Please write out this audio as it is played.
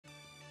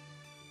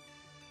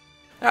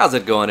How's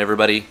it going,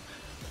 everybody?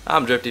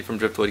 I'm Drifty from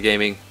Driftwood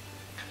Gaming.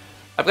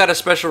 I've got a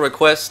special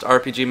request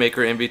RPG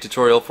Maker MV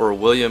tutorial for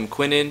William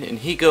Quinene, and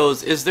he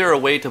goes, is there a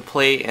way to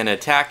play an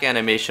attack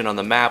animation on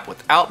the map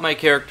without my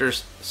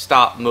characters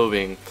stop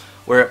moving,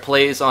 where it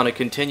plays on a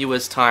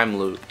continuous time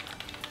loop?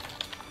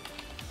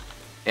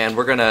 And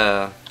we're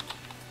gonna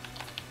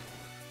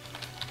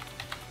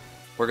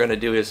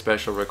do his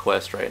special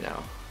request right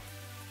now.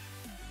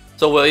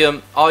 So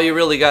William, all you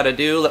really gotta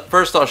do,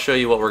 first I'll show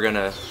you what we're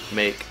gonna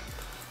make.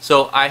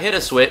 So I hit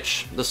a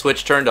switch, the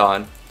switch turned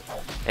on,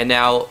 and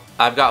now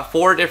I've got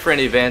 4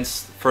 different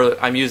events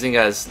I'm using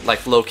as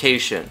like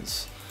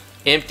locations.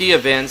 Empty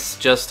events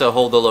just to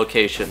hold the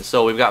location.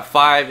 So we've got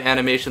 5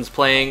 animations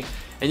playing,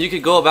 and you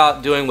could go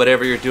about doing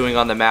whatever you're doing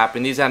on the map,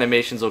 and these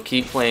animations will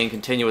keep playing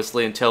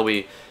continuously until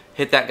we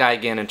hit that guy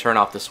again and turn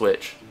off the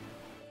switch.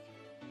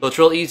 So it's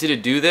real easy to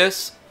do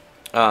this.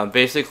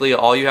 Basically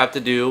all you have to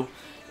do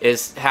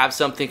is have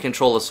something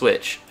control a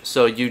switch.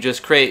 So you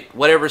just create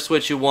whatever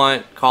switch you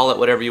want, call it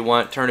whatever you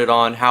want, turn it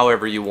on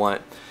however you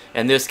want.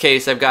 In this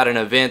case, I've got an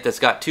event that's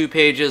got 2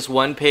 pages.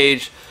 One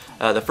page,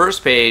 the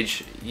first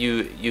page,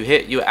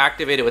 you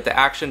activate it with the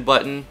action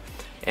button,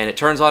 and it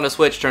turns on a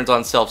switch, turns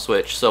on self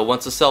switch. So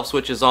once the self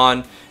switch is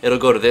on, it'll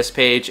go to this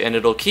page, and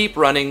it'll keep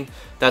running.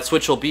 That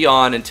switch will be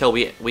on until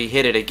we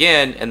hit it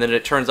again, and then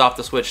it turns off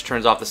the switch,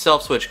 turns off the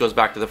self switch, goes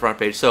back to the front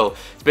page. So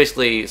it's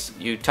basically,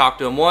 you talk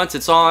to him once,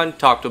 it's on,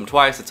 talk to him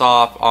twice, it's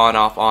off, on,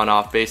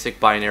 off, basic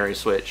binary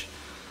switch.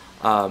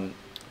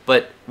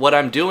 But what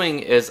I'm doing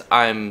is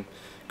I'm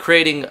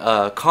creating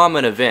a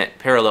common event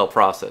parallel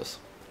process.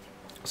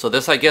 So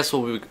this, I guess,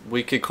 what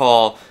we could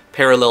call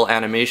parallel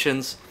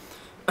animations.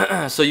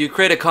 So you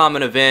create a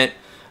common event,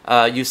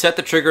 you set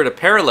the trigger to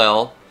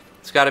parallel.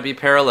 It's got to be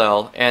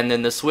parallel, and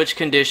then the switch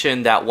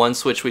condition, that one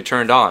switch we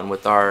turned on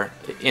with our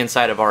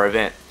inside of our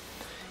event.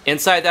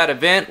 Inside that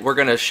event, we're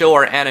going to show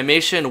our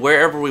animation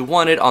wherever we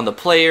want it, on the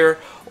player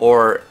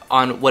or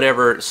on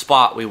whatever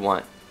spot we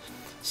want.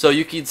 So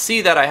you can see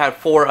that I have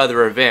 4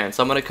 other events.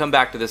 I'm going to come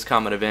back to this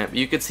common event. But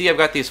you can see I've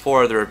got these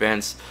 4 other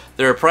events.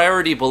 There are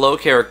priority below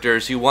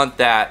characters. You want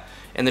that,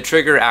 and the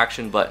trigger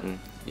action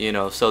button, you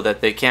know, so that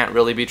they can't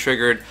really be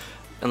triggered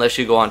unless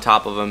you go on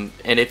top of them.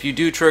 And if you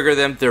do trigger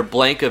them, they're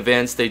blank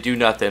events, they do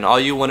nothing.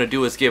 All you want to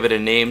do is give it a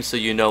name so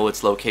you know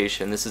its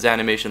location. This is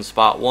animation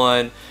spot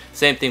 1,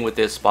 same thing with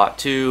this spot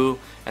 2,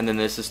 and then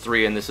this is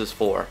 3 and this is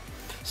 4.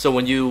 So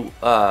when you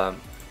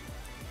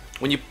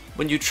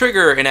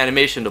trigger an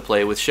animation to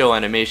play with show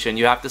animation,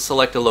 you have to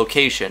select a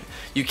location.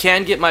 You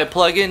can get my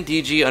plugin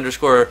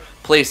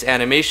DG_place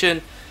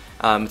animation.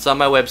 It's on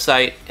my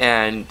website,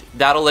 and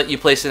that'll let you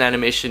place an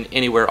animation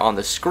anywhere on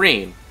the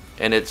screen.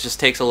 And it just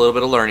takes a little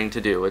bit of learning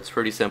to do. It's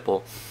pretty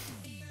simple.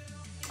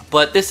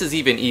 But this is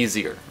even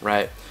easier,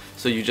 right?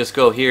 So you just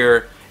go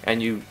here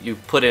and you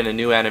put in a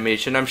new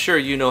animation. I'm sure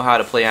you know how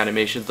to play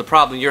animations. The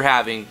problem you're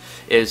having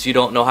is you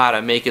don't know how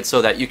to make it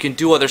so that you can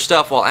do other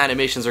stuff while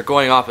animations are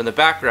going off in the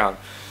background.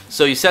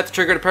 So you set the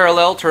trigger to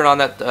parallel, turn on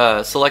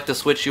that, select the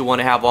switch you want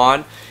to have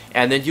on,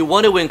 and then you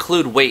want to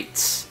include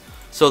waits.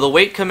 So the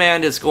wait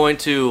command is going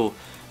to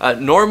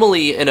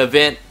normally an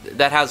event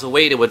that has a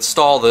wait, it would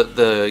stall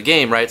the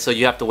game, right? So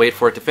you have to wait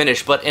for it to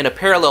finish. But in a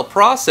parallel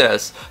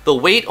process, the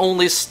wait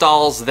only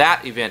stalls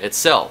that event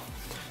itself.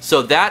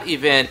 So that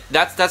event,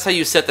 that's how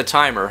you set the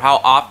timer.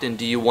 How often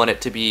do you want it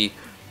to be,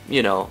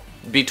 you know,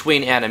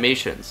 between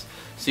animations?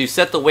 So you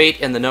set the wait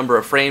and the number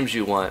of frames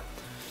you want.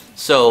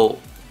 So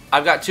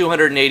I've got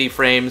 280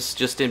 frames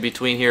just in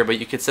between here, but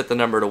you could set the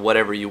number to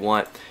whatever you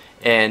want.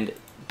 And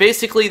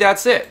basically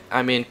that's it.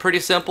 I mean, pretty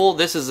simple.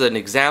 This is an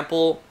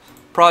example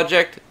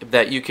project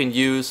that you can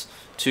use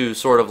to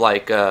sort of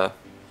like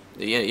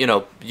you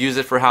know, use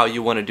it for how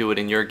you want to do it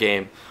in your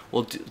game.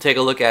 We'll take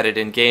a look at it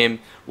in game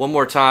one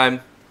more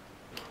time.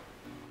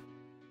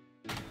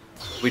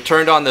 We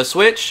turned on the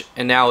switch,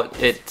 and now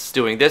it's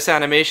doing this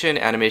animation,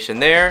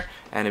 animation there,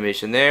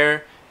 animation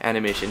there,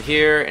 animation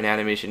here, and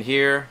animation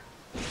here,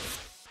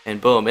 and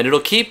boom, and it'll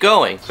keep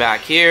going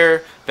back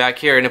here,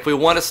 and if we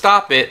want to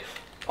stop it,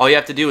 all you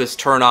have to do is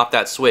turn off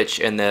that switch,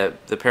 and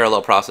the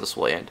parallel process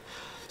will end.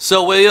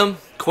 So William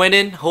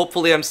Quinene,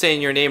 hopefully I'm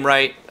saying your name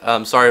right.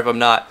 Sorry if I'm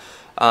not.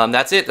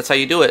 That's it. That's how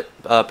you do it.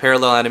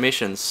 Parallel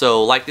animations.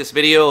 So like this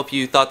video if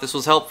you thought this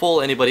was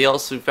helpful. Anybody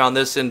else who found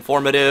this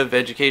informative,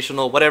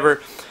 educational, whatever,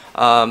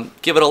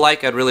 give it a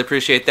like. I'd really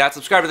appreciate that.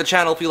 Subscribe to the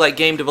channel if you like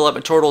game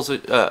development turtles.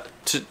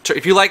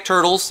 If you like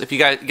turtles, if you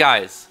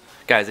guys,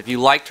 if you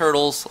like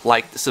turtles,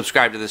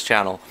 subscribe to this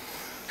channel.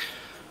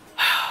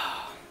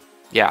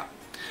 Yeah.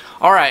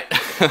 All right.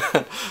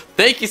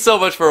 Thank you so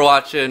much for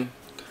watching.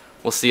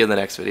 We'll see you in the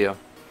next video.